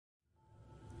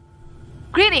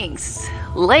Greetings,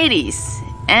 ladies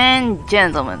and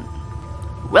gentlemen.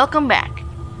 Welcome back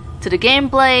to the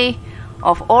gameplay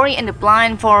of Ori and the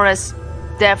Blind Forest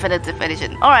Definitive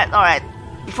Edition. Alright.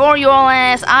 Before you all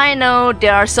ask, I know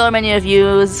there are so many of you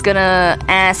who's gonna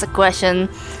ask a question,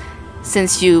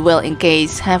 since you, well, in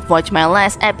case have watched my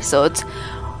last episode.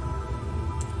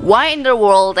 Why in the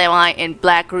world am I in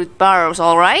Black Root Burrows,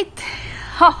 alright?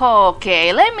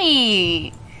 Okay, let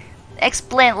me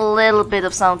explain a little bit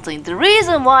of something. The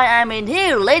reason why I'm in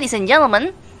here, ladies and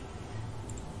gentlemen.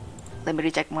 Let me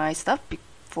recheck my stuff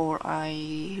before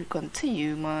I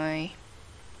continue my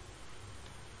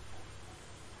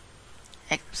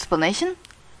explanation.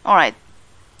 Alright.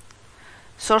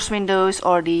 Source windows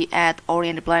or the add Ori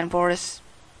and the Blind Forest.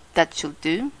 That should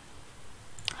do.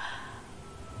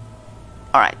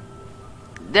 Alright.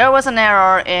 There was an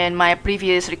error in my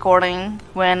previous recording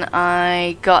when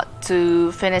I got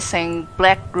to finishing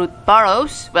Black Root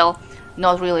Burrows. Well,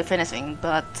 not really finishing,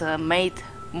 but made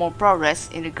more progress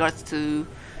in regards to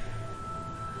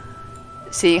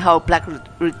seeing how Black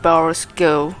Root Burrows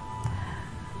go.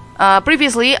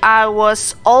 Previously, I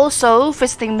was also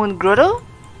visiting Moon Grotto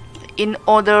in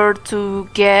order to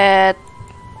get...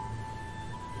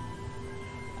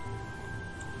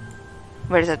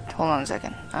 Where is it? Hold on a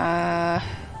second.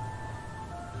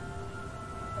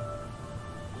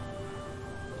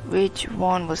 Which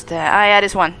one was that? Ah, yeah,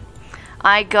 this one.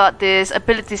 I got this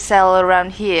ability cell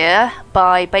around here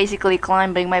by basically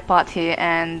climbing my path here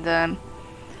and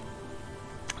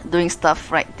doing stuff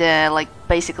right there, like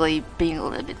basically being a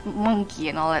little bit monkey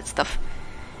and all that stuff.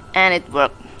 And it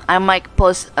worked. I might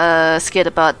post a skit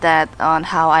about that on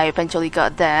how I eventually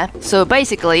got there. So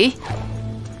basically,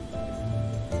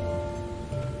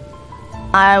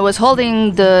 I was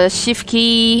holding the shift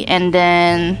key and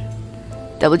then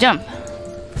double jump,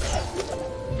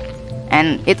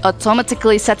 and it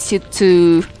automatically sets you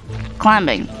to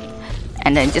climbing,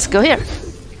 and then just go here.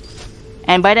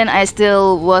 And by then I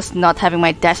still was not having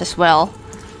my dash as well,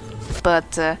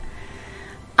 but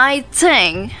I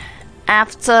think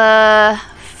after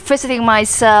visiting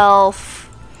myself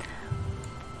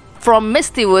from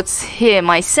Misty Woods here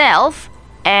myself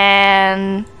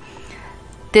and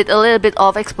did a little bit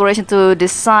of exploration to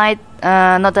this side.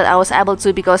 Not that I was able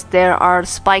to, because there are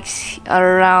spikes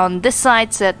around this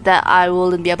side that I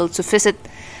wouldn't be able to visit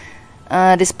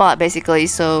this spot basically.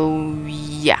 So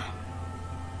yeah,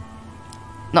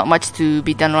 not much to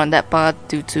be done around that part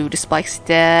due to the spikes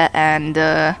there and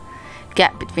the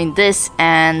gap between this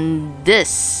and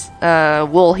this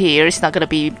wall here is not gonna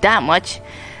be that much.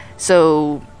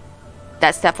 So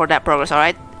that's that for that progress,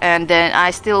 alright? And then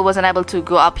I still wasn't able to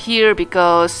go up here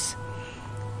because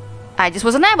I just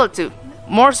wasn't able to.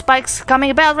 More spikes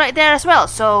coming about right there as well.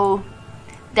 So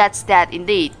that's that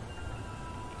indeed.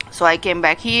 So I came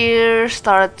back here,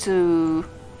 started to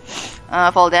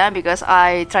fall down because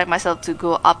I tried myself to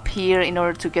go up here in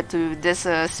order to get to this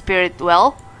spirit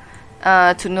well.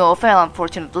 To no avail,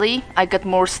 unfortunately. I got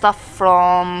more stuff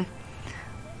from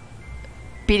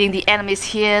beating the enemies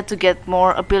here to get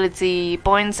more ability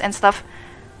points and stuff.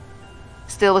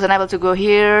 Still wasn't able to go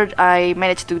here. I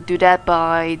managed to do that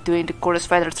by doing the chorus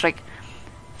feather trick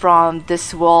from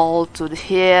this wall to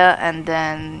here, and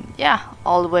then yeah,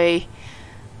 all the way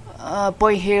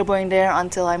going here, going there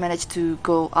until I managed to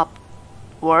go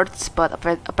upwards. But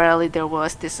apparently there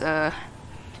was this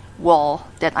wall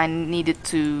that I needed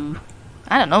to,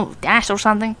 I don't know, dash or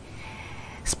something.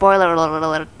 Spoiler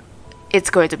alert, it's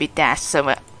going to be dashed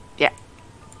somewhere. Yeah.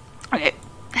 Okay.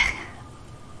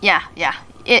 yeah.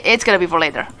 It's gonna be for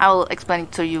later. I will explain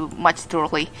it to you much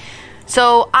thoroughly.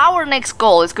 So our next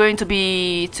goal is going to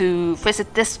be to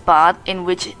visit this spot, in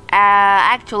which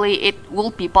actually it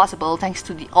will be possible thanks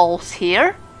to the owls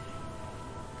here.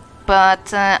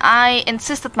 But I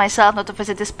insisted myself not to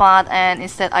visit this spot, and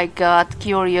instead I got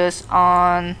curious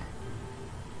on...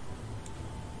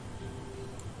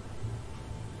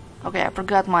 Okay, I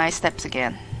forgot my steps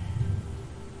again.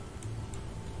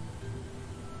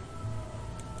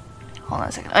 Hold on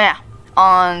a second. Oh yeah,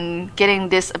 on getting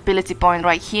this ability point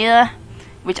right here,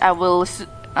 which I will,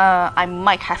 I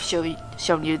might have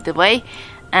shown you the way,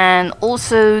 and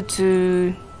also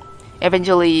to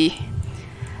eventually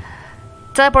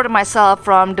teleport myself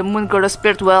from the Moon Grotto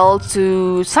Spirit Well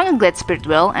to Sunken Spirit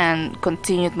Well and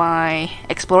continued my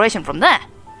exploration from there.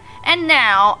 And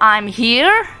now I'm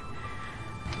here.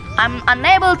 I'm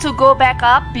unable to go back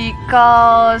up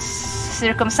because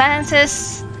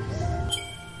circumstances.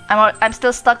 I'm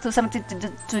still stuck to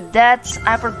 72 deaths.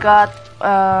 I forgot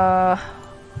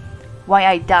why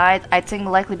I died. I think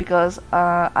likely because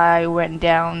I went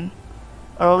down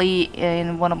early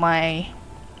in one of my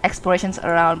explorations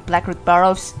around Black Root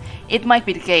Burrows, it might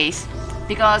be the case.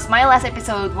 Because my last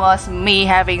episode was me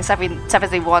having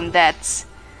 71 deaths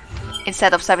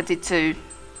instead of 72.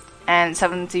 And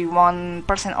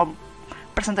 71% of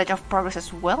percentage of progress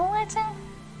as well, I think?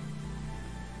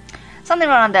 Something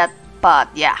around that, but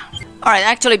yeah. Alright,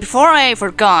 actually before I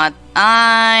forgot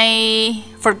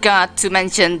to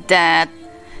mention that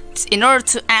in order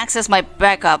to access my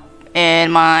backup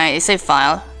in my save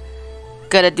file,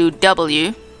 gotta do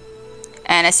W,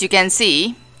 and as you can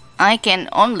see, I can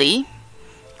only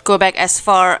go back as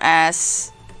far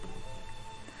as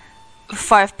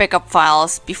 5 backup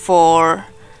files before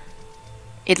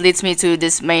it leads me to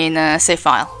this main save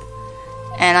file.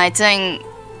 And I think,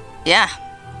 yeah,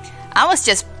 I was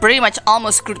just pretty much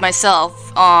almost screwed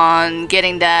myself on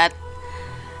getting that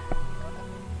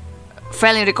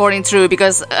failing recording through,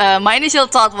 because my initial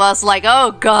thought was like,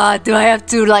 oh god, do I have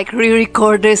to like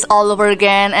re-record this all over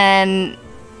again and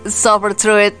suffer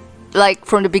through it like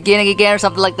from the beginning again or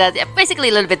something like that. Yeah, basically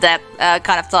a little bit that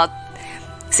kind of thought,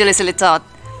 silly thought.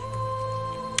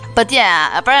 But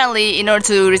yeah, apparently in order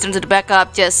to return to the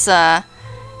backup, just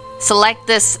select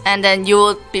this and then you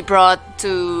will be brought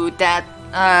to that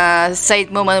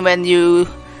saved moment when you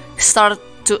start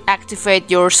to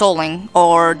activate your souling,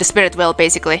 or the spirit well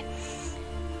basically.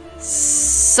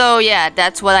 So yeah,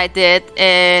 that's what I did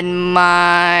in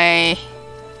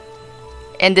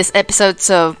this episode,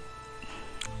 so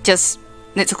just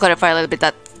need to clarify a little bit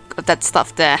that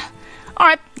stuff there.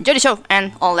 Alright, enjoy the show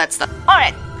and all that stuff.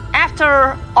 Alright,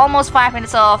 after almost 5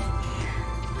 minutes of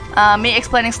me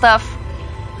explaining stuff,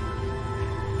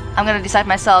 I'm gonna decide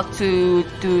myself to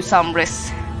do some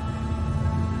risks.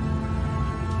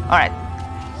 Alright,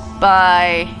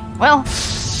 well,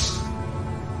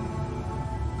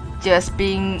 just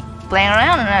playing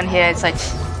around here and such.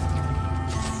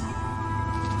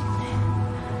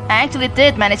 I actually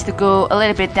did manage to go a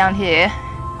little bit down here,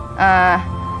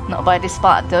 not by this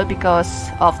spot though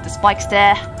because of the spikes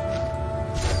there.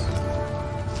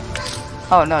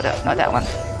 Oh no, not that one.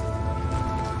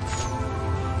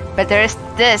 But there is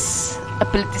this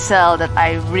ability cell that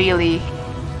I really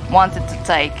wanted to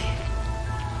take.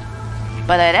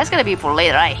 But that's gonna be for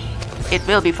later, It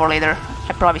will be for later,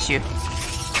 I promise you.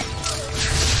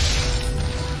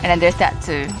 And then there's that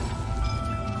too.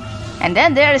 And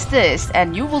then there is this,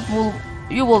 and you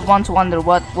will want to wonder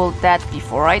what will that be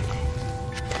for, right?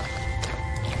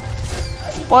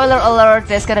 Spoiler alert,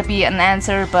 there's gonna be an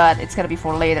answer, but it's gonna be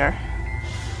for later.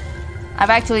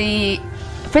 I've actually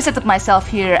visited myself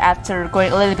here after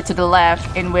going a little bit to the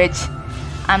left, in which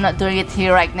I'm not doing it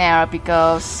here right now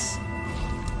because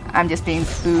I'm just being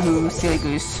boohoo silly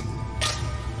goose.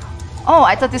 Oh,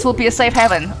 I thought this would be a safe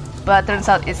haven, but turns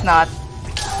out it's not.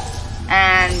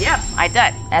 And yeah, I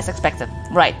died, as expected.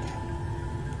 Right.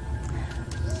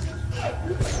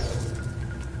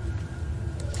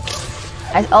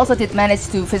 I also did manage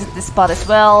to visit this spot as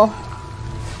well,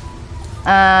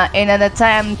 in an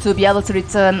attempt to be able to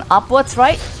return upwards,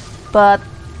 right? But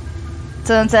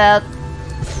turns out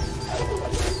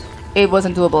it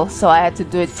wasn't doable, so I had to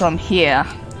do it from here.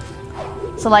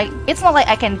 So like, it's not like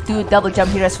I can do double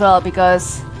jump here as well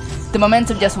because the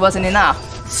momentum just wasn't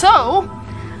enough. So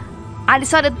I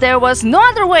decided there was no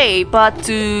other way but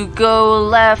to go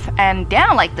left and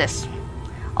down like this.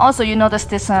 Also, you notice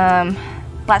this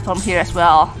platform here as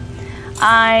well.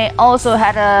 I also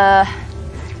had a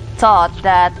thought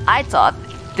that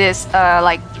this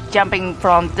like jumping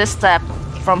from this step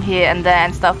from here and there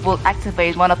and stuff will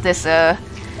activate one of these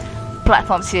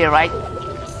platforms here, right?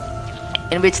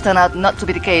 In which turned out not to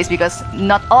be the case because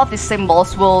not all of these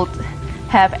symbols will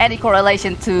have any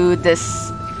correlation to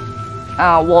this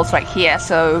walls right here,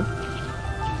 so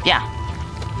yeah,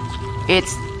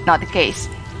 it's not the case.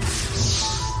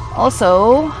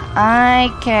 Also, I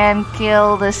can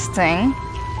kill this thing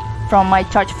from my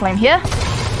charge flame here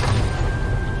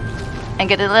and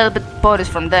get a little bit bonus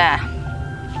from there.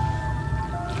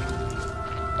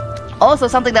 Also,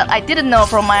 something that I didn't know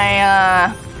from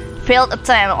my failed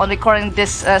attempt on recording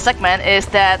this segment is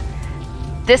that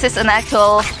this is an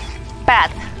actual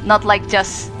path, not like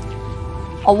just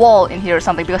a wall in here or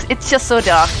something, because it's just so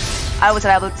dark. I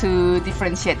wasn't able to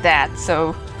differentiate that,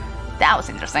 so that was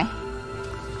interesting.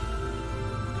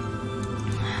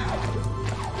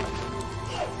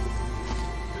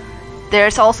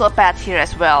 There's also a path here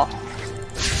as well.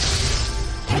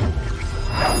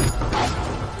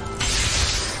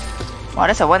 Wow,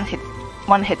 that's a one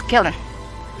hit killing.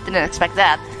 Didn't expect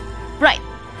that. Right.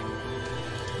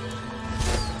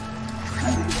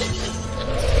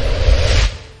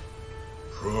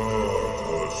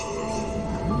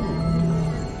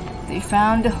 They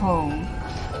found a home.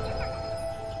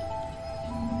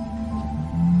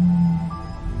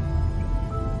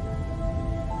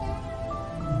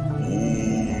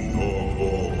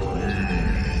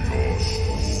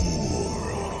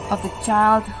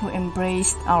 child who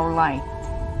embraced our light.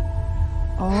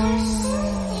 Oh.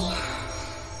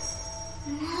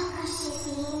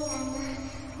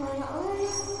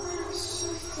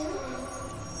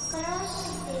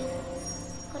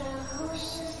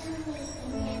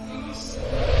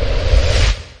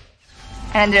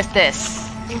 And there's this.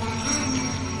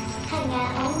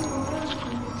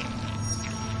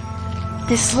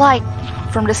 This light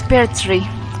from the spirit tree.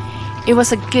 It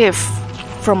was a gift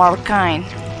from our kind.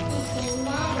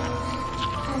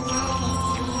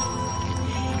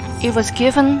 It was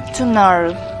given to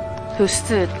Naru, who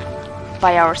stood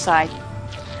by our side.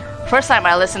 First time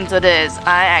I listened to this,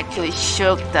 I actually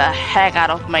shook the heck out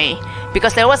of me,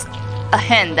 because there was a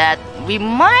hint that we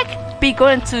might be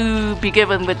going to be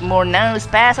given with more Naru's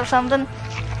past or something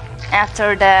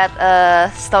after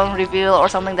that stone reveal or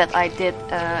something that I did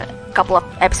a couple of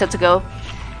episodes ago.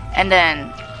 And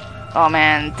then, oh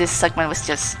man, this segment was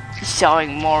just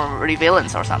showing more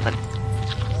revealance or something.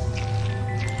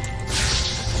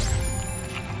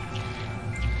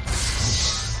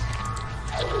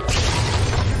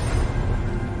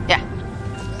 Yeah,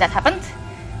 that happened.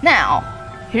 Now,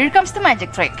 here comes the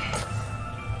magic trick.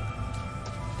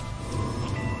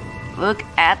 Look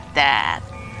at that.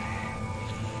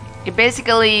 It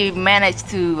basically managed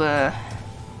to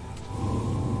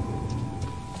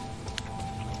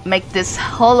make this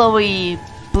hollowy,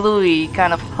 bluey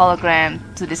kind of hologram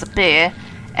to disappear,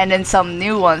 and then some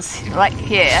new ones right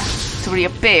here to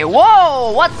reappear.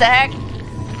 Whoa! What the heck?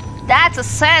 That's a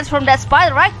sense from that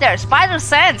spider right there. Spider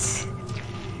sense.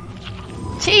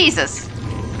 Jesus.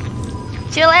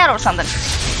 Chill out or something.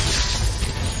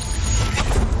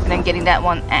 And then getting that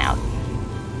one out.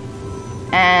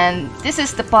 And this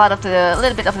is the part of the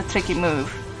little bit of the tricky move.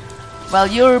 While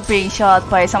you're being shot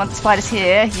by some of the spiders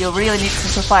here, you really need to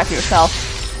survive yourself.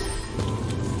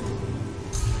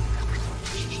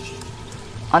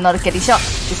 Or not getting shot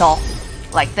is all.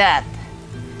 Like that.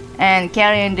 And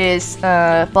carrying this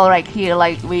ball right here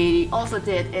like we also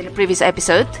did in the previous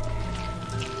episode.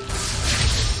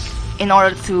 In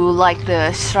order to light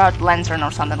the shroud lantern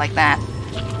or something like that.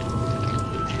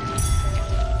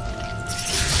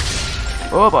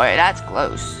 Oh boy, that's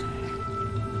close.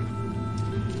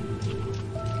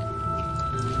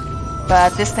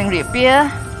 But this thing reappear.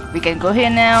 We can go here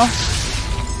now.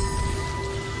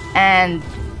 And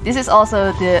this is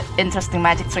also the interesting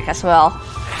magic trick as well.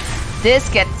 This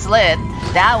gets lit.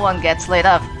 That one gets lit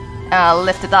up,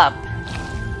 lifted up.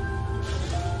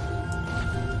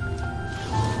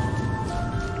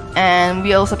 And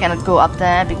we also cannot go up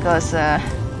there because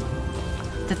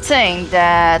the thing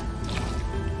that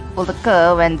will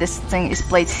occur when this thing is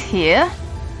placed here.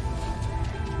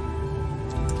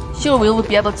 Sure, we will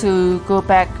be able to go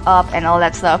back up and all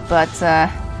that stuff, but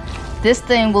this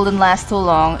thing wouldn't last too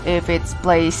long if it's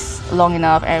placed long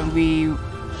enough and we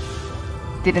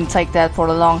didn't take that for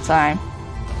a long time.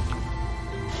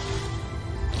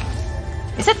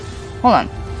 Is it? Hold on.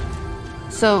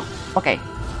 So, okay.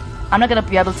 I'm not gonna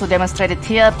be able to demonstrate it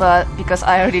here, but because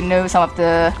I already know some of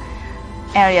the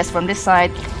areas from this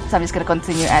side, so I'm just gonna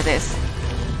continue as is.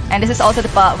 And this is also the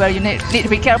part where you need to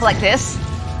be careful like this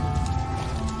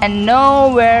and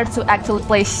know where to actually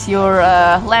place your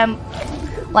lamp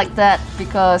like that,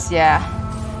 because yeah,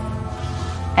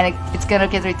 and it's gonna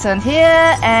get returned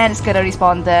here and it's gonna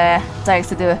respawn there thanks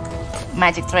to the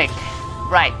magic trick.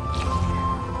 Right.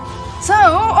 So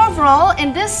overall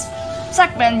in this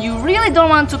segment you really don't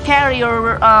want to carry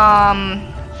your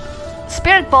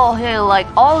spirit ball here like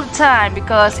all the time,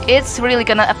 because it's really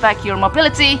gonna affect your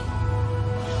mobility.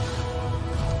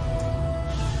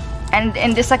 And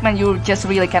in this segment you just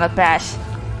really cannot bash.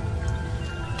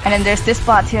 And then there's this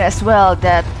part here as well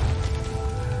that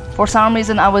for some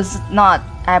reason I was not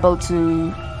able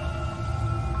to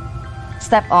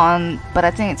step on, but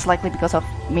I think it's likely because of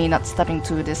me not stepping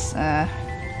to this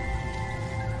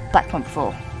platform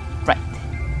before. Right.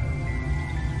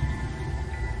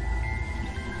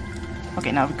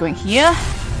 Okay, now we're going here.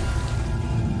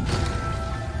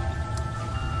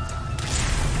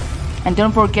 And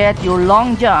don't forget your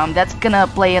long jump. That's gonna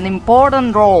play an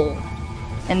important role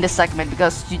in this segment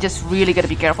because you just really gotta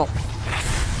be careful.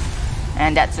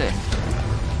 And that's it.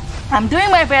 I'm doing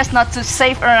my best not to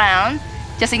save around,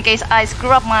 just in case I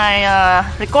screw up my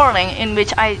recording, in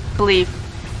which I believe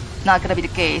not gonna be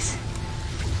the case.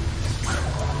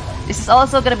 This is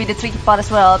also gonna be the tricky part as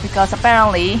well, because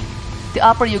apparently the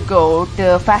upper you go,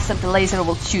 the faster the laser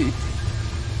will shoot.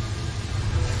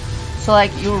 So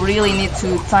like you really need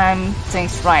to time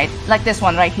things right, like this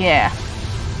one right here.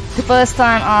 The first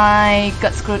time I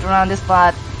got screwed around this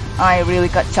part, I really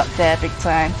got shot there big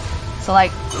time. So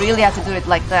like really have to do it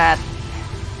like that.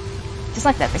 Just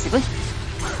like that, basically.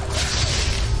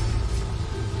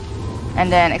 And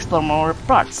then explore more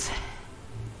parts.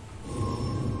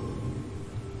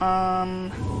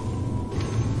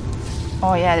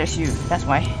 Oh yeah, there's you. That's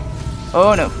why.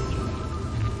 Oh no.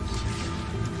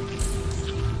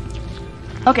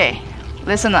 Okay,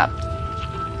 listen up.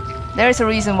 There is a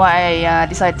reason why I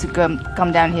decided to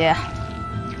come down here.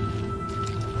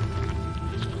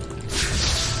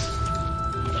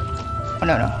 Oh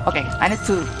no. Okay, I need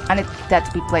that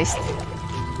to be placed.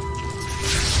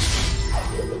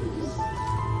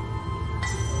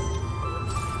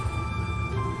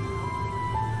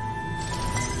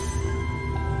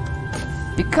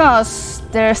 Because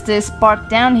there's this part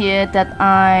down here that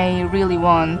I really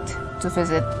want to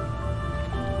visit.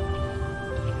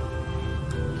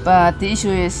 But the issue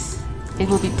is, it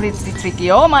will be pretty tricky.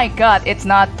 Oh my god, it's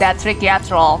not that tricky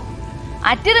after all.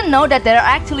 I didn't know that there are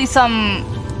actually some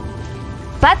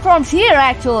platforms here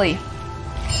actually.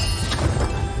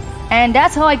 And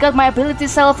that's how I got my ability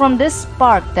cell from this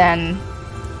part then.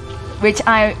 Which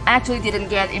I actually didn't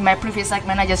get in my previous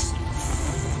segment. I just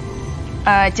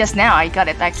now I got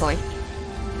it actually.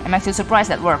 I'm actually surprised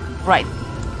that worked. Right.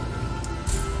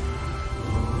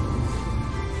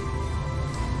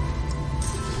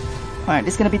 Alright,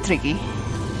 this is gonna be tricky.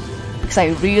 Because I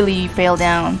really fell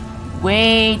down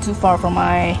way too far from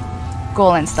my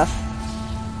goal and stuff.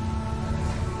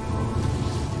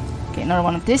 Okay, another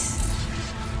one of this.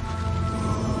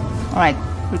 Alright,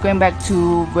 we're going back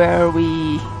to where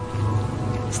we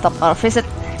stopped our visit.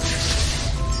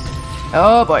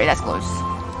 Oh boy, that's close.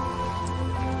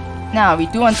 Now, we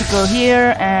do want to go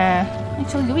here and...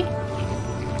 Actually, do we?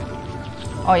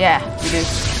 Oh yeah, we do.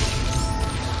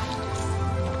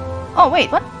 Oh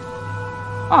wait, what?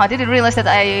 Oh, I didn't realize that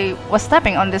I was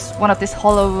stepping on this one of these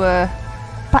hollow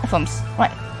platforms.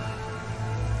 Right.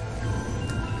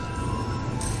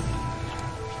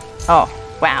 Oh,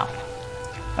 wow.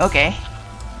 Okay.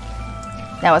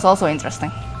 That was also interesting.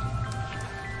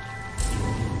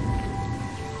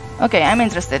 Okay, I'm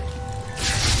interested.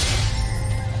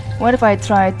 What if I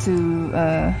try to...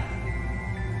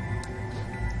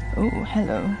 Oh,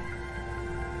 hello.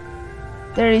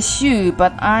 There is you,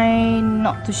 but I'm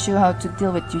not too sure how to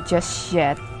deal with you just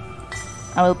yet.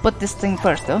 I will put this thing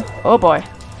first though. Oh boy.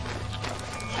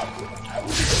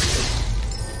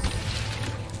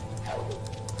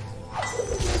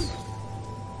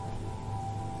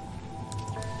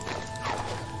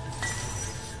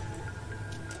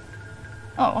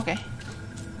 Oh, okay.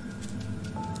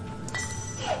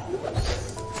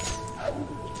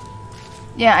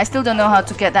 Yeah, I still don't know how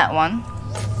to get that one.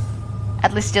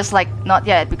 At least just like not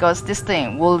yet, because this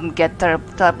thing will get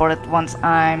teleported once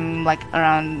I'm like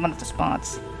around one of the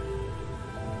spots.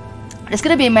 There's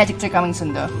gonna be a magic trick coming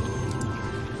soon though.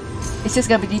 It's just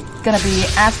gonna be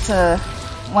after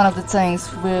one of the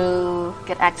things will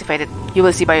get activated. You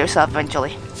will see by yourself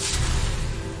eventually.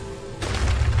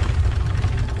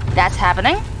 That's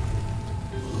happening.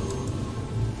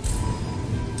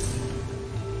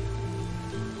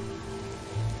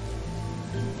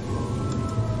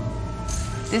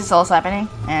 This is also happening,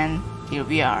 and here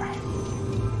we are.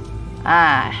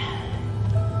 Ah,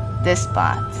 this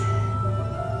spot.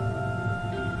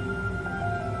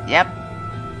 Yep.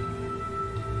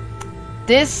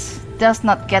 This does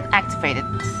not get activated.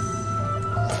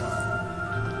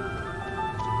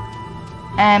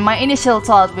 And my initial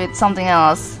thought with something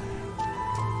else,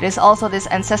 there's also this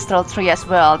ancestral tree as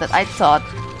well that I thought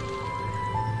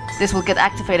this will get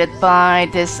activated by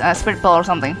this spirit ball or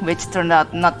something, which turned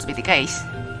out not to be the case.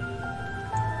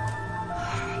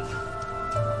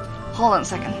 Hold on a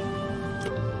second.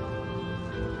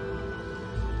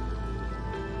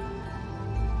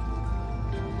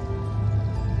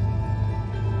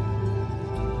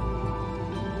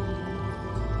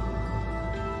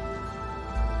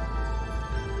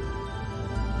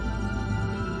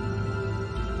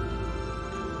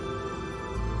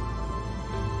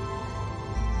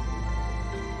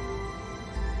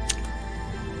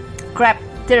 Crap,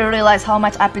 didn't realize how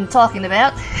much I've been talking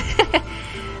about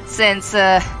since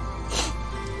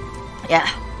yeah,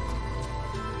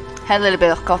 had a little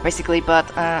bit of cough basically, but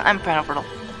I'm fine overall.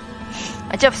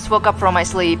 I just woke up from my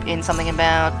sleep in something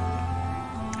about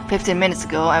 15 minutes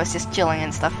ago. I was just chilling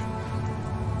and stuff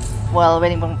while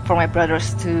waiting for my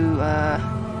brothers to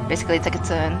basically take a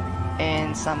turn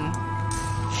in some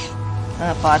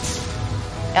parts.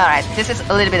 Alright, this is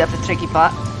a little bit of a tricky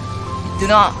part. Do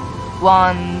not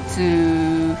want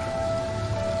to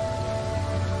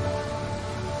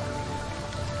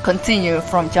continue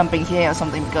from jumping here or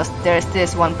something, because there's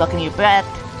this one blocking your path.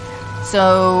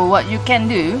 So what you can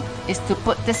do is to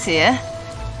put this here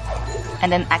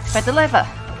and then activate the lever.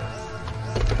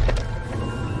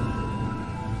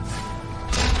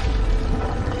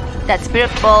 That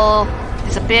spirit ball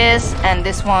disappears, and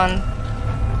this one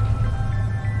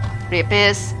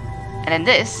reappears, and then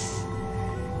this.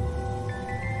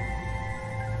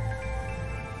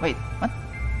 Wait, what?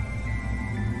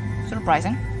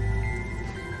 Surprising.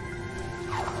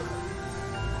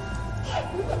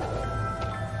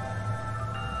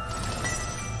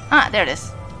 Ah, there it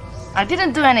is. I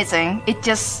didn't do anything, it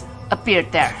just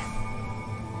appeared there.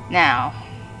 Now,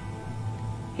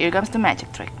 here comes the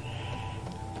magic trick.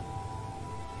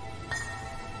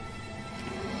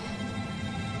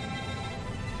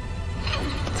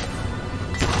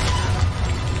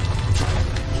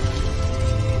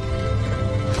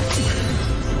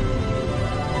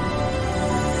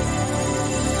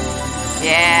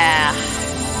 Yeah.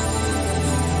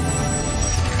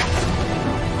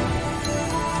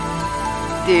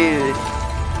 Dude.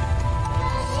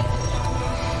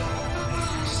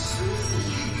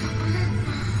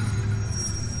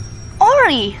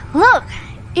 Ori, look!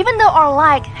 Even though our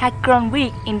light had grown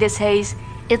weak in this haze,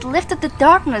 it lifted the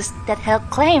darkness that held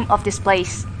claim of this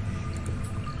place.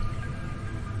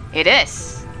 It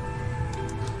is.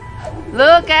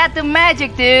 Look at the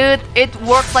magic, dude! It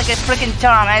works like a freaking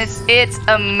charm, and it's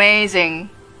amazing.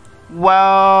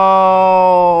 Whoa!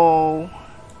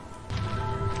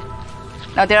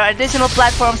 Now there are additional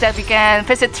platforms that we can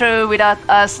visit through without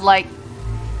us like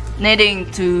needing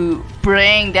to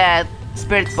bring that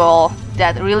spirit ball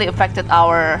that really affected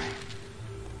our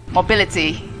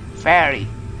mobility very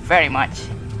much.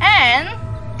 And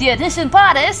the addition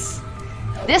part is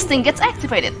this thing gets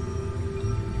activated.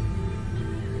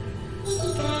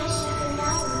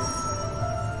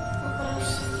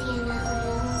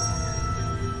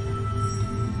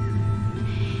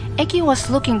 Eki was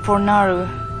looking for Naru,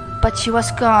 but she was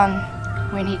gone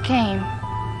when he came.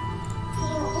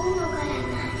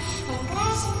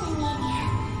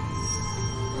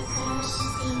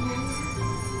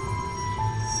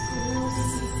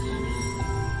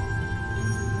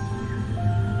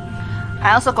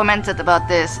 I also commented about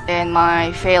this in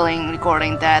my failing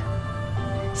recording that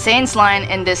Saint's line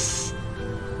in this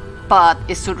part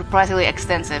is surprisingly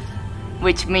extensive,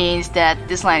 which means that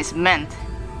this line is meant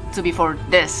to be for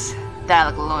this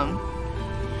dialogue alone.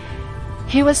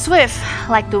 He was swift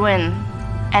like the wind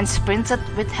and sprinted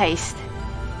with haste,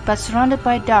 but surrounded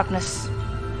by darkness,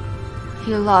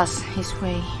 he lost his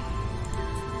way.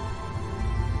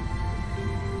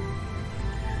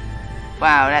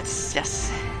 Wow, that's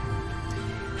just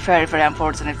very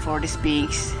unfortunate for these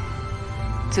beings.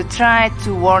 To try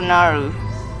to warn Naru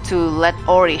to let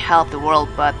Ori help the world,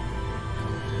 but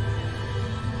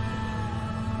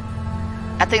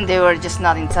I think they were just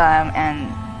not in time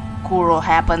and Kuro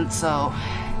happened, so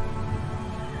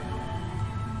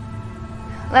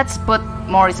let's put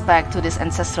more respect to these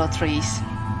ancestral trees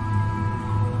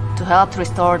to help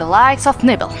restore the likes of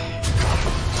Nibble.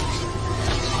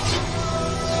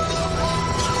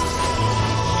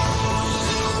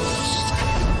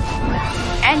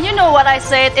 And you know what I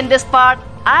said in this part?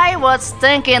 I was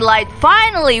thinking like,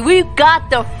 finally we got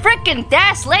the freaking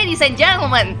dash, ladies and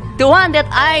gentlemen! The one that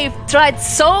I've tried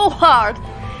so hard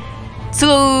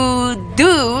to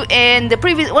do in the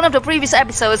one of the previous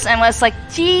episodes, and was like,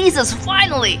 Jesus,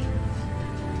 finally!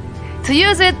 To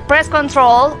use it, press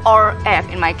Ctrl or F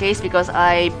in my case, because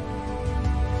I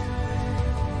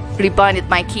rebinded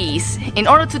my keys in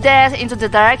order to dash into the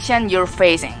direction you're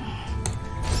facing.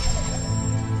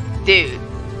 Dude,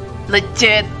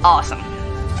 legit awesome.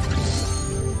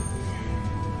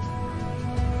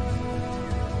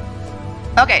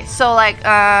 Okay, so like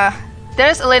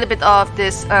there's a little bit of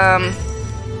this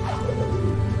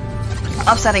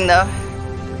upsetting though,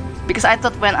 because I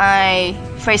thought when I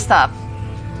faced up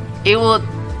it would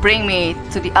bring me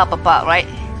to the upper part, right?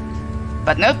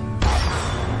 But nope,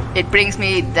 it brings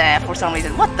me there for some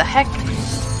reason. What the heck?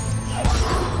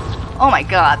 Oh my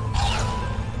god.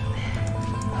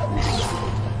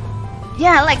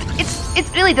 Yeah, like it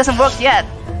really doesn't work yet.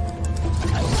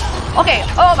 Okay,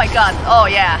 oh my god, oh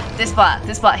yeah, this part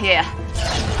here.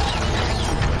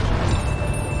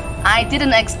 I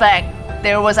didn't expect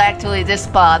there was actually this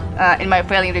part in my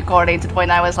failing recording, to the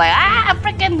point I was like, ah,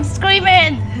 freaking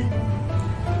screaming!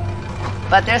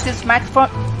 But there's this map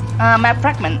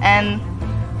fragment, and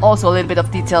also a little bit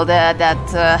of detail there that,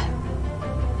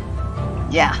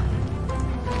 yeah,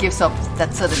 gives up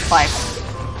that certain vibe.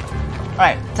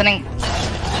 Alright, turning.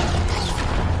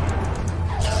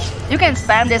 You can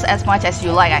spam this as much as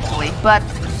you like actually, but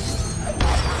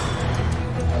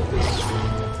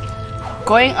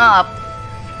going up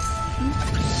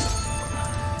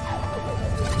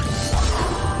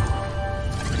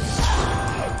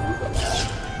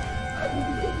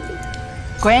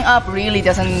going up really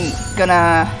doesn't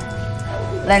gonna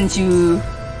lend you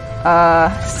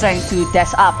strength to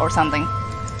dash up or something.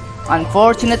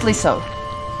 Unfortunately so.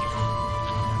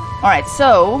 Alright,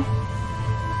 so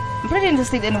I'm pretty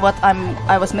interested in what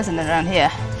I was missing around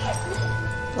here.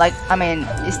 Like, I mean,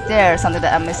 is there something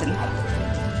that I'm missing?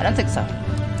 I don't think so.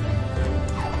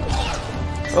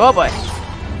 Oh boy.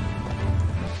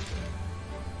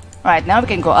 Alright, now we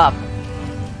can go up.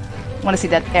 Wanna see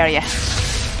that area.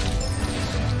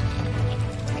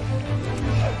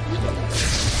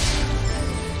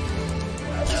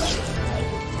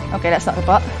 Okay, that's not the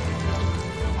bot.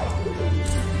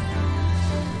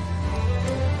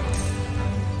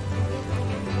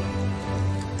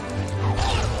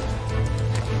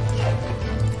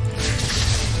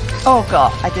 Oh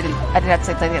god, I did not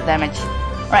take that damage.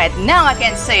 Right, now I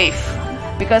can save.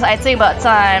 Because I think about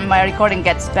time my recording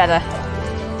gets better.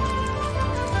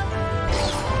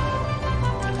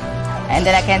 And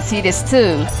then I can see this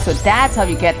too. So that's how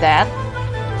you get that.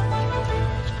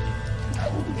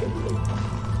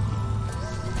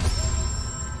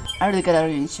 I really gotta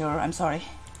reinsure, I'm sorry.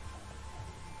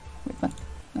 Wait, what?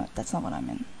 No, that's not what I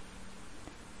meant.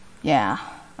 Yeah,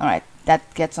 alright,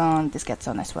 that gets on, this gets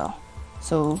on as well.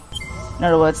 So, in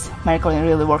other words, my recording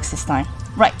really works this time.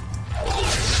 Right.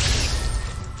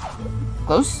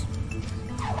 Close.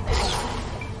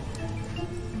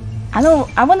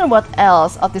 I wonder what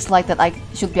else of this light that I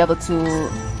should be able to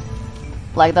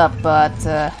light up, but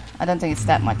I don't think it's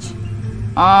that much.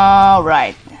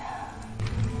 Alright.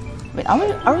 Wait,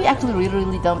 are we actually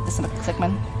really done with this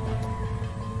segment?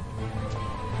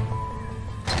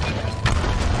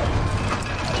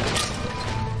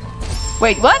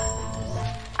 Wait, what?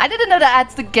 I didn't know that I had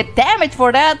to get damage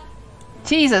for that.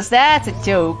 Jesus, that's a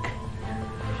joke.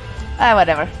 Ah,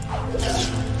 whatever.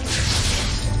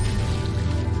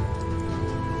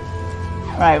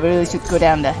 Right, we really should go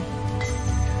down there.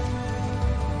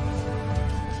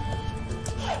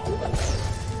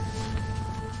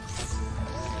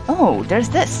 Oh, there's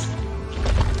this.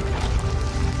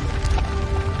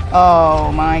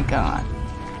 Oh my god.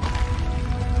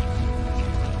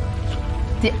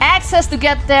 The access to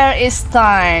get there is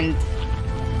timed.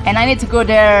 And I need to go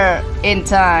there in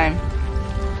time.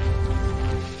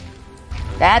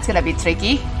 That's gonna be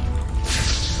tricky.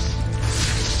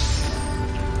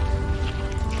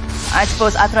 I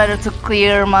suppose I'd rather to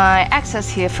clear my access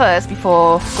here first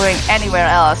before going anywhere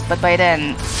else, but by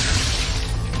then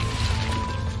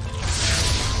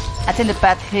I think the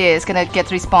path here is gonna get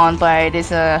respawned by these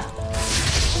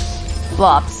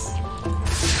blobs.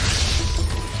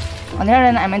 On the other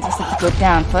end, I'm interested to go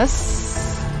down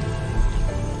first.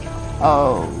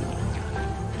 Oh.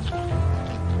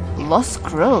 Lost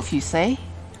Grove, you say?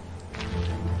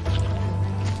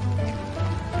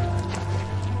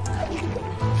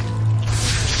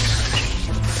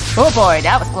 Oh boy,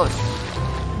 that was close.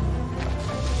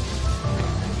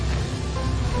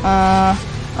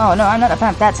 Oh no, I'm not a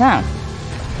fan of that sound.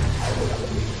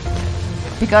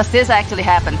 Because this actually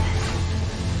happened.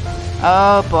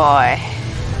 Oh boy.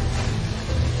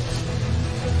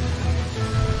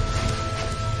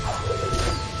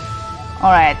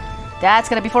 Alright, that's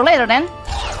gonna be for later then.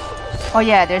 Oh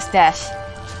yeah, there's dash.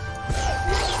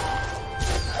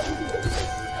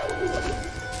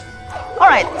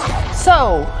 Alright,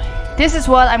 so this is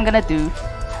what I'm gonna do.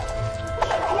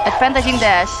 Advantaging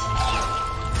dash.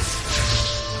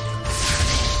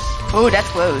 Oh, that's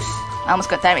close. I almost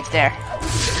got damage there.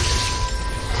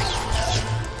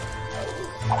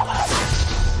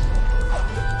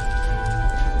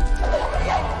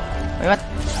 Wait, what?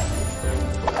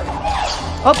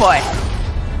 Oh boy.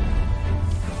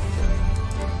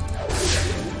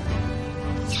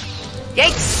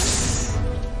 Yikes!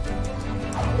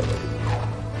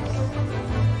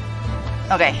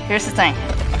 Okay, here's the thing.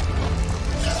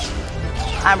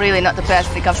 I'm really not the best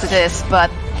when it comes to this,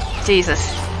 but Jesus.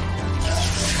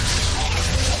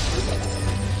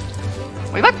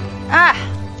 Wait, what? Ah!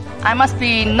 I must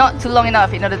be not too long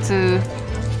enough in order to...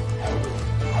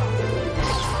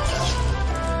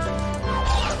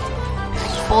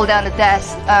 pull down the dash,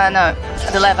 no,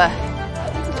 the lever.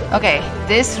 Okay,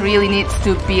 this really needs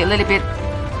to be a little bit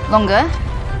longer.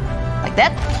 Like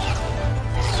that.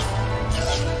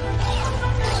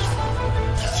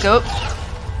 Go.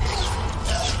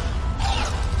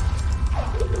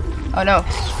 Oh no.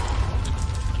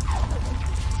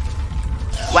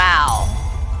 Wow.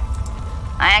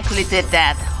 I actually did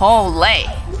that. Holy.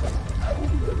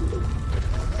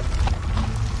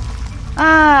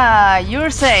 Ah,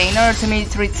 you're saying in order for me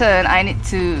to return, I need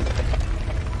to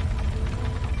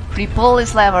re-pull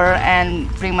this lever and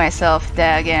bring myself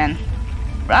there again.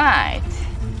 Right.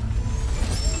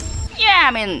 Yeah,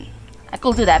 I mean, I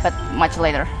could do that, but much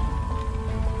later.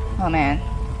 Oh man.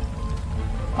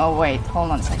 Oh wait,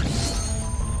 hold on a second.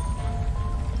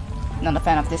 Not a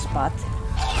fan of this spot.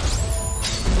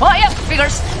 Oh yeah,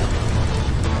 figures!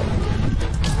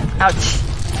 Ouch.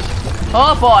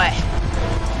 Oh boy.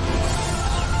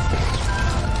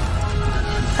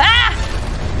 Ah!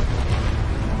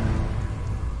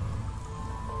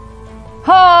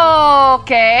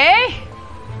 Okay.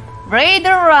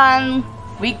 Raider run.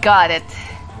 We got it.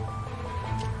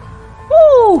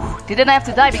 Woo! Didn't have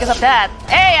to die because of that.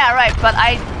 Hey, yeah, right, but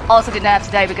I also didn't have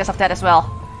to die because of that as well.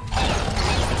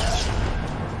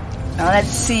 Now let's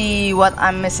see what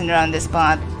I'm missing around this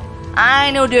spot.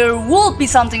 I know there would be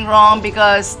something wrong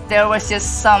because there was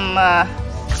just some...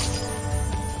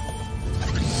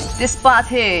 This spot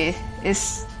here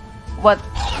is what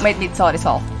made me thought it's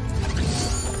all.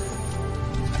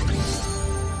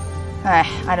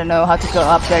 I don't know how to go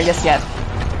up there just yet.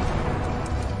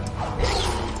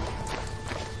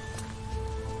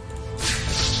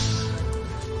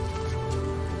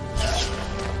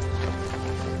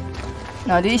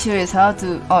 Now the issue is how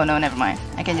to... Oh no, never mind.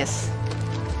 I can just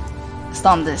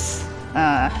stun this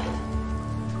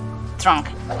trunk.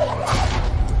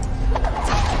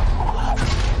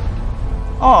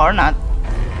 Or not.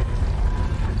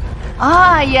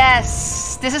 Ah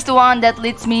yes! This is the one that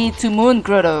leads me to Moon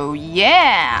Grotto.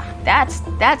 Yeah! That's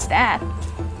that.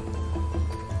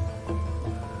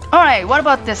 Alright, what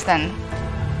about this then?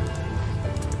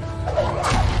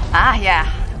 Ah yeah.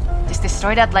 Just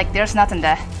destroy that like there's nothing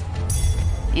there.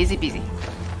 Easy peasy.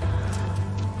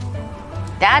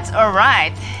 That's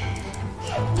alright.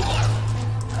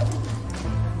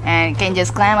 And can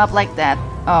just climb up like that.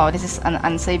 Oh, this is an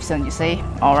unsafe zone, you say?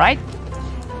 Alright.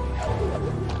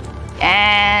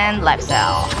 And life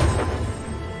cell.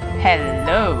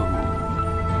 Hello.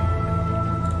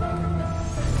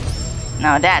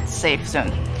 Now that's safe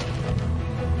zone.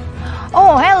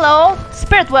 Oh, hello,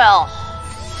 Spirit Well.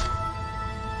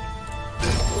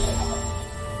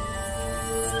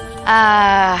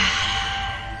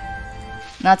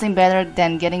 Nothing better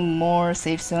than getting more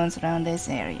safe zones around this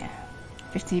area.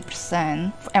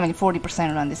 50%, I mean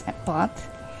 40% around this spot.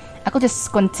 I could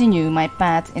just continue my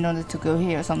path in order to go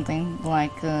here or something,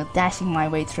 like dashing my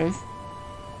way through.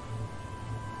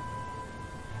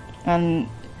 And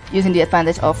using the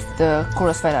advantage of the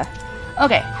Chorus Feather.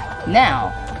 Okay,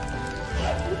 now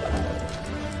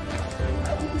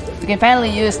we can finally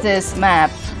use this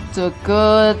map to a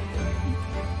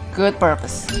good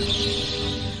purpose.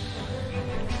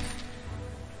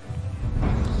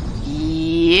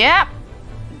 Yep,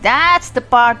 that's the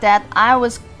part that I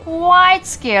was quite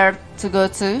scared to go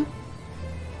to,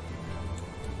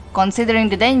 considering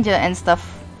the danger and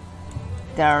stuff.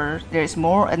 There's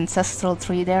more ancestral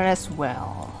tree there as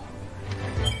well.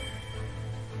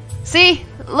 See,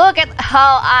 look at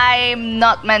how I'm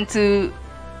not meant to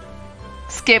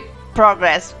skip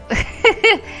progress.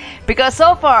 Because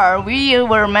so far we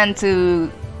were meant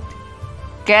to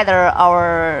gather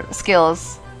our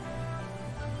skills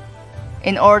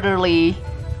in orderly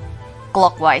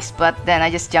clockwise, but then I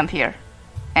just jump here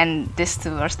and these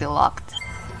two are still locked,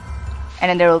 and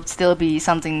then there will still be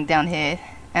something down here.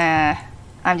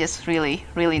 I'm just really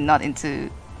not into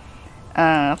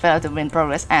failure to win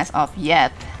progress as of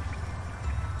yet,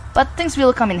 but things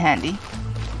will come in handy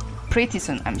pretty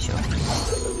soon, I'm sure.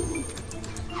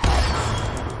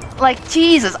 Like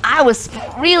Jesus, I was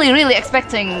really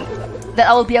expecting that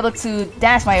I will be able to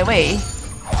dash my way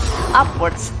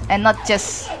upwards and not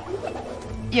just,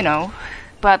 you know,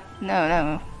 but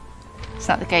no, it's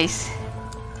not the case.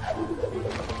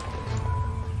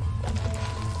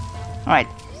 Alright,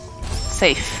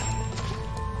 safe.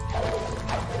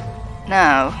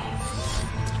 Now,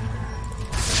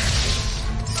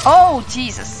 oh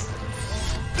Jesus,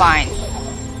 fine.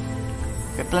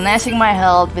 Replenishing my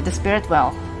health with the Spirit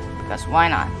Well, because why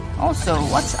not? Also,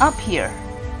 what's up here?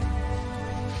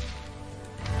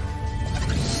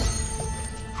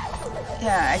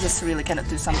 Yeah, I just really cannot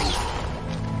do something.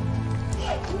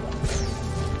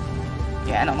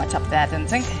 Yeah, not much up there, I don't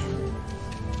think.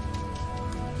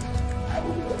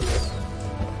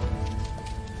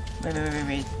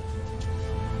 Wait.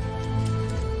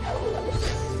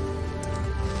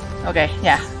 Okay,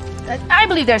 yeah. I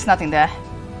believe there's nothing there.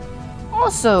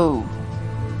 Also,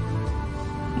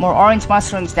 more orange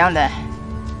mushrooms down there.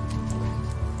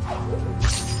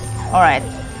 Alright.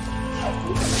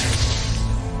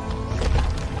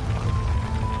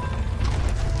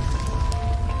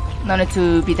 No need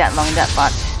to be that long in that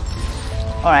part.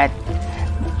 Alright.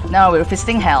 Now we're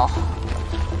visiting hell.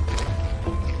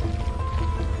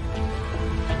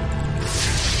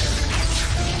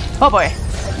 Oh boy.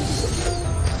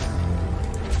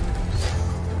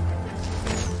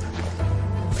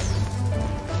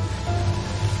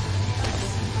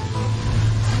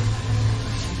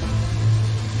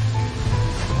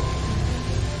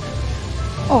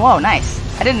 Oh wow, nice.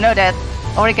 I didn't know that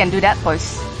already can do that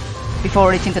pose before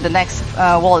reaching to the next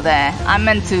wall there. I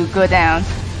meant to go down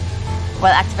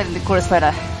while activating the chorus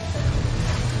feather.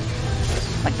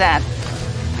 Like that.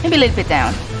 Maybe a little bit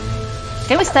down.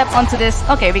 Can we step onto this?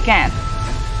 Okay, we can.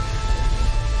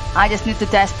 I just need to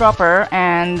dash proper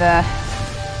and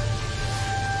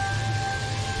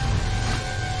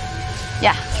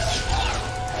yeah.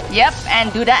 Yep,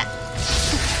 and do that.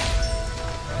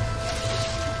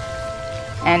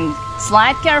 And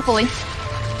slide carefully,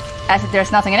 as if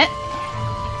there's nothing in it.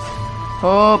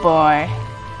 Oh boy.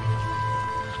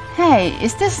 Hey,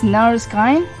 is this Naru's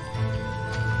kind?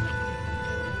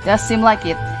 Does seem like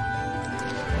it.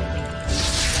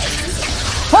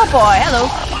 Oh boy, hello.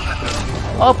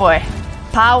 Oh boy.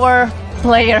 Power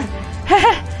player.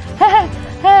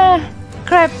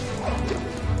 Crap.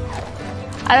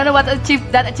 I don't know what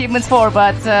that achievement's for,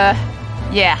 but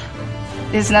yeah.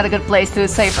 This is not a good place to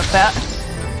save like that.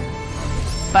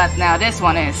 But now this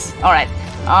one is. Alright.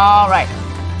 Alright.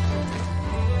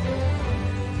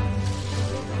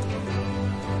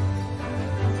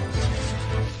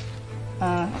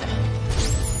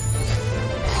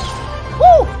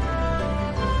 Woo!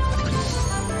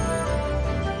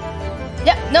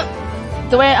 Yep, no.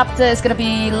 The way up there is gonna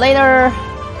be later.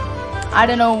 I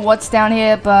don't know what's down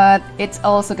here, but it's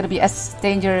also gonna be as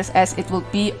dangerous as it will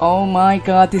be. Oh my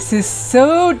god, this is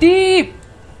so deep!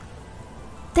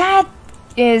 That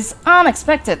is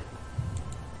unexpected.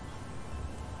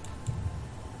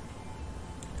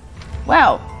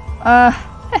 Wow.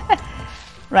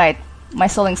 Right, my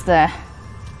soul link's there.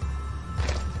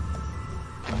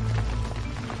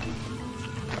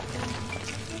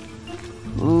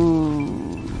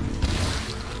 Ooh.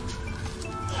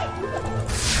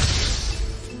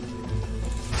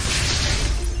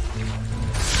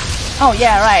 Oh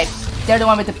yeah, right. They're the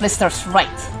one with the blisters, right.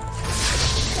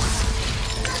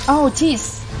 Oh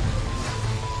jeez.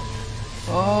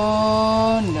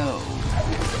 Oh no.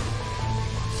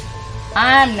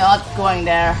 I'm not going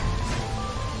there.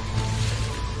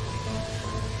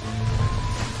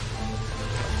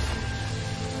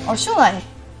 Or should I?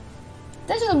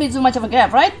 There shouldn't be too much of a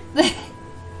gap, right? It's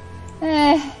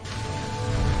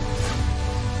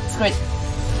great.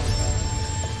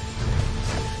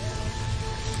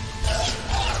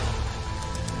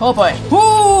 Oh boy.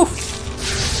 Woo!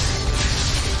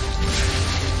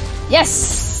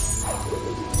 Yes!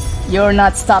 You're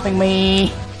not stopping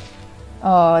me.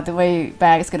 Oh, the way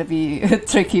back is gonna be a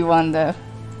tricky one though.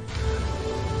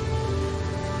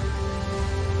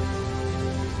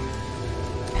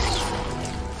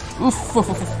 Oof, oof,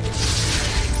 oof.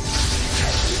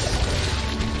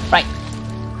 Right.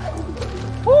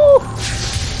 Woo!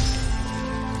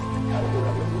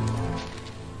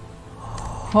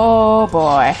 Oh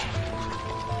boy.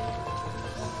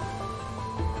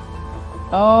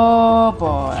 Oh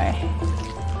boy.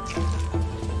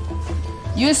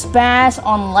 Use bash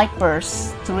on light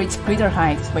bursts to reach greater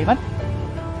heights. Wait, what?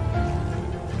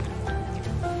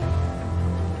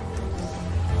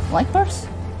 Light bursts?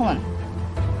 Hold on.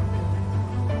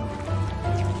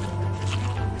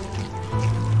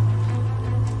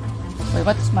 Wait,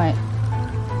 what's my...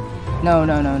 No,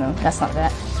 no, no, no. That's not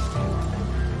that.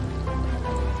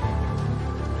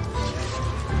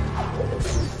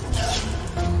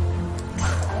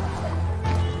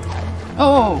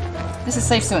 Oh, this is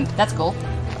safe soon. That's cool.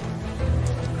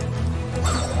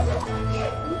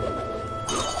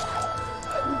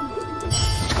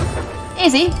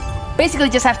 Easy. Basically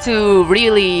just have to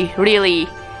really, really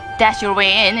dash your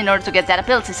way in order to get that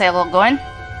ability cycle going.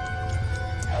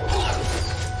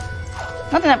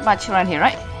 Not that much around here,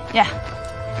 right? Yeah.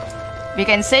 We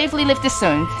can safely lift this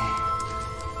soon.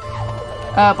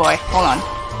 Oh boy, hold on.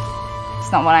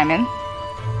 It's not what I'm in.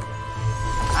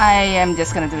 I am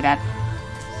just gonna do that.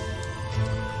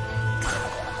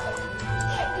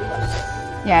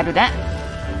 Yeah, do that.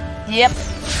 Yep.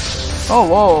 Oh,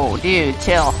 whoa, dude,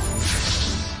 chill.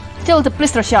 Chill with the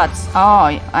blister shots. Oh,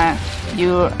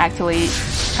 you actually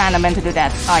kinda meant to do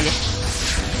that. Oh, yeah.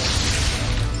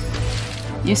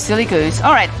 You silly goose.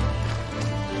 Alright.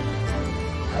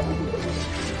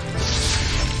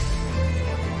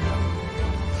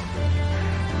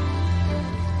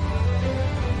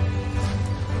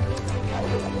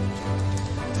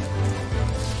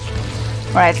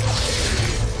 Right.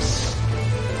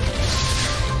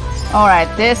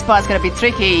 Alright, this part's gonna be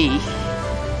tricky.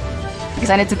 Because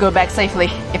I need to go back safely,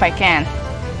 if I can.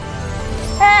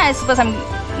 I suppose I'm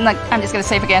just gonna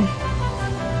save again.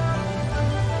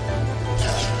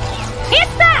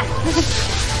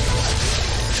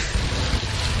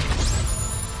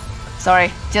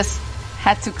 Sorry, just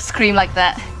had to scream like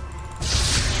that.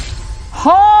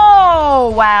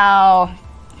 Oh wow!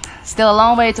 Still a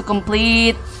long way to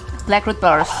complete Black Root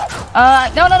Burrows.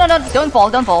 No, don't fall,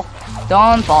 don't fall.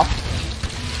 Don't fall.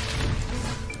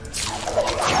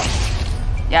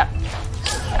 Yep.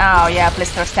 Oh yeah,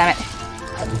 blisters, damn it.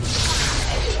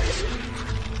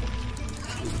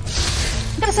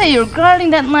 I gotta say, you're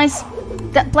guarding that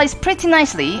place pretty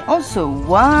nicely. Also,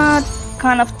 what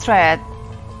kind of threat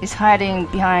is hiding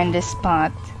behind this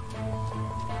spot?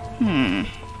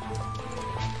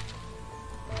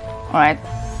 Alright,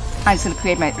 I'm just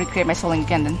gonna recreate my soul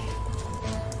again then.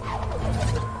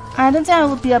 I don't think I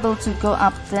will be able to go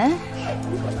up there.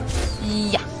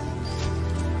 Yeah.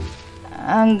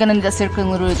 I'm gonna need a circling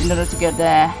route in order to get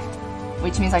there.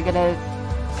 Which means I gotta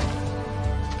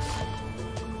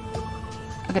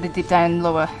deep down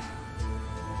lower.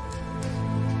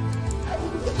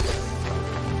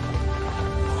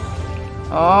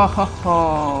 Oh ho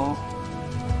ho.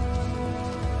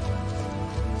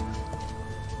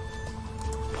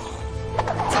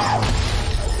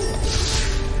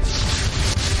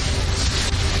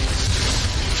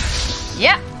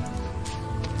 Yeah.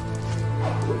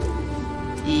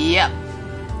 Yep.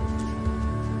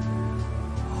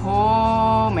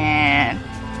 Oh man.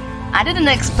 I didn't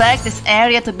expect this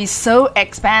area to be so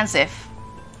expansive.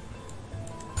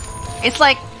 It's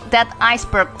like that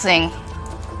iceberg thing.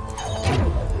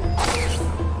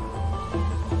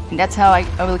 And that's how I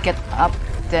will get up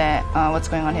the... what's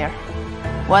going on here?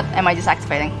 What am I just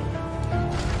activating?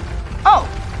 Oh!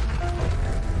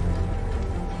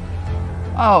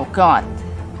 Oh god.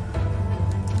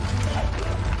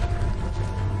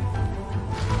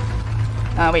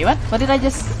 Wait, what? What did I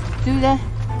just do there?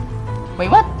 Wait,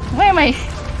 what? Where am I?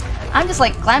 I'm just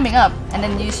like climbing up, and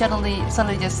then you suddenly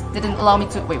just didn't allow me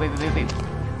to... Wait.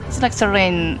 It's like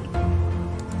certain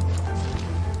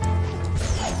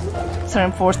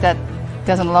force that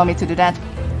doesn't allow me to do that.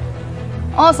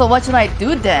 Also, what should I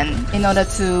do then in order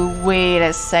to... Wait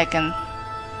a second.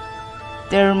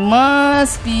 There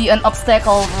must be an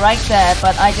obstacle right there,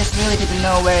 but I just really didn't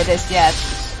know where it is yet.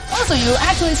 Also, you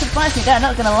actually surprised me there,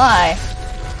 not gonna lie.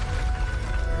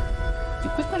 You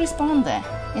quickly respawn there.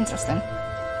 Interesting.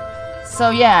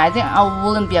 So yeah, I think I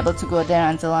wouldn't be able to go there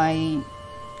until I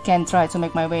can try to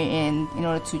make my way in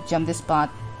order to jump this spot.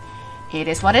 It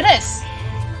is what it is.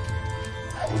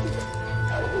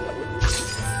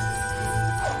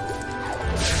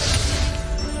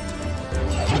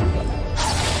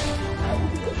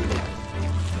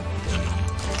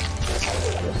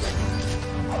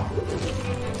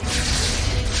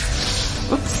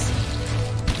 Oops.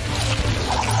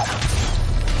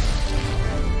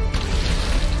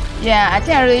 Yeah, I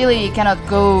think I really cannot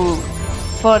go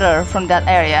further from that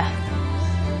area,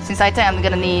 since I think I'm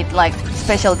gonna need like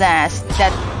special dash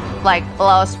that like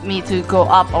allows me to go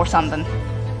up or something.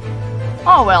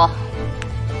 Oh well.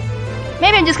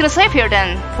 Maybe I'm just gonna save here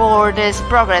then for this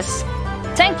progress.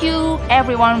 Thank you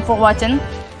everyone for watching.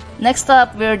 Next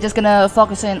up, we're just gonna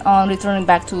focus in on returning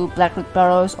back to Black Root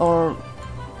Burrows, or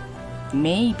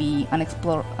maybe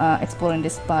exploring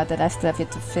this spot that I still have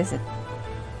yet to visit.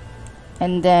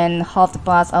 And then half the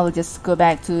parts I will just go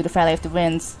back to the Valley of the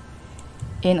Winds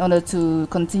in order to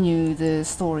continue the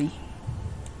story.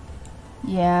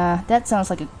 Yeah, that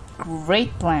sounds like a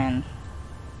great plan.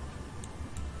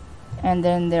 And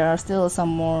then there are still some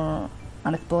more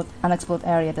unexplored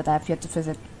area that I have yet to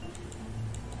visit.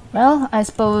 Well, I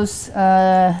suppose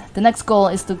the next goal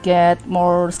is to get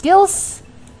more skills,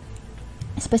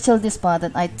 especially this part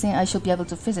that I think I should be able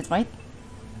to visit, right?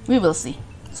 We will see.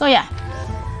 So yeah,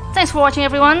 thanks for watching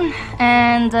everyone,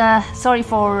 and sorry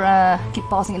for keep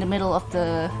pausing in the middle of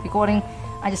the recording.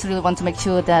 I just really want to make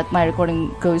sure that my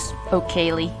recording goes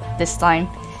okayly this time.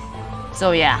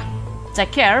 So yeah,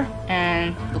 take care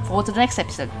and look forward to the next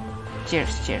episode.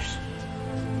 Cheers.